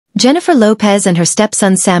Jennifer Lopez and her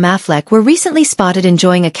stepson Sam Affleck were recently spotted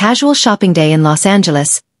enjoying a casual shopping day in Los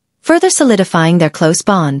Angeles, further solidifying their close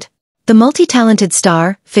bond. The multi-talented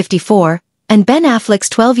star, 54, and Ben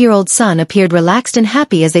Affleck's 12-year-old son appeared relaxed and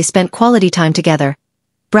happy as they spent quality time together,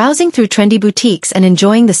 browsing through trendy boutiques and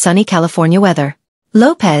enjoying the sunny California weather.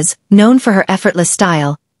 Lopez, known for her effortless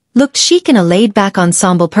style, looked chic in a laid-back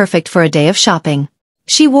ensemble perfect for a day of shopping.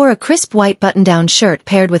 She wore a crisp white button-down shirt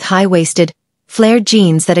paired with high-waisted, flared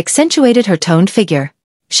jeans that accentuated her toned figure.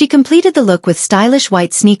 She completed the look with stylish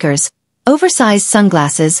white sneakers, oversized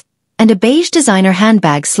sunglasses, and a beige designer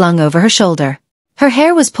handbag slung over her shoulder. Her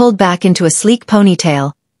hair was pulled back into a sleek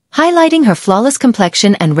ponytail, highlighting her flawless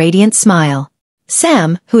complexion and radiant smile.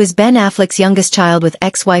 Sam, who is Ben Affleck's youngest child with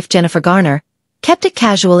ex-wife Jennifer Garner, kept it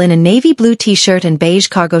casual in a navy blue t-shirt and beige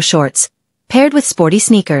cargo shorts, paired with sporty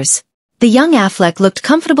sneakers. The young Affleck looked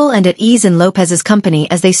comfortable and at ease in Lopez's company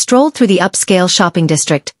as they strolled through the upscale shopping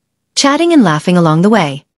district, chatting and laughing along the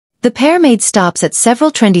way. The pair made stops at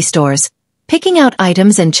several trendy stores, picking out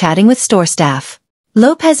items and chatting with store staff.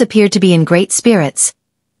 Lopez appeared to be in great spirits,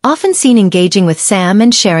 often seen engaging with Sam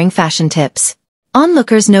and sharing fashion tips.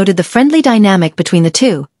 Onlookers noted the friendly dynamic between the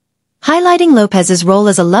two, highlighting Lopez's role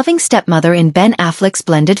as a loving stepmother in Ben Affleck's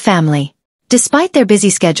blended family. Despite their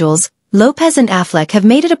busy schedules, Lopez and Affleck have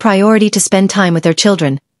made it a priority to spend time with their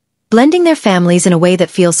children, blending their families in a way that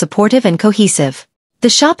feels supportive and cohesive. The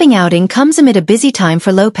shopping outing comes amid a busy time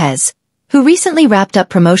for Lopez, who recently wrapped up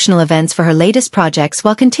promotional events for her latest projects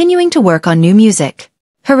while continuing to work on new music.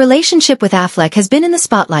 Her relationship with Affleck has been in the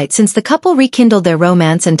spotlight since the couple rekindled their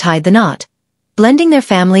romance and tied the knot, blending their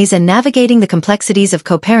families and navigating the complexities of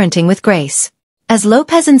co-parenting with grace. As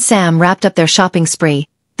Lopez and Sam wrapped up their shopping spree,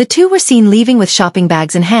 the two were seen leaving with shopping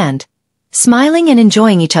bags in hand, smiling and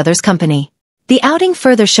enjoying each other's company. The outing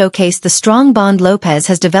further showcased the strong bond Lopez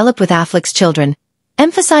has developed with Affleck's children,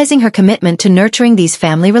 emphasizing her commitment to nurturing these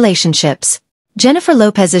family relationships. Jennifer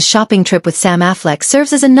Lopez's shopping trip with Sam Affleck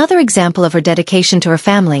serves as another example of her dedication to her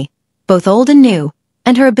family, both old and new,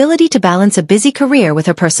 and her ability to balance a busy career with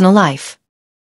her personal life.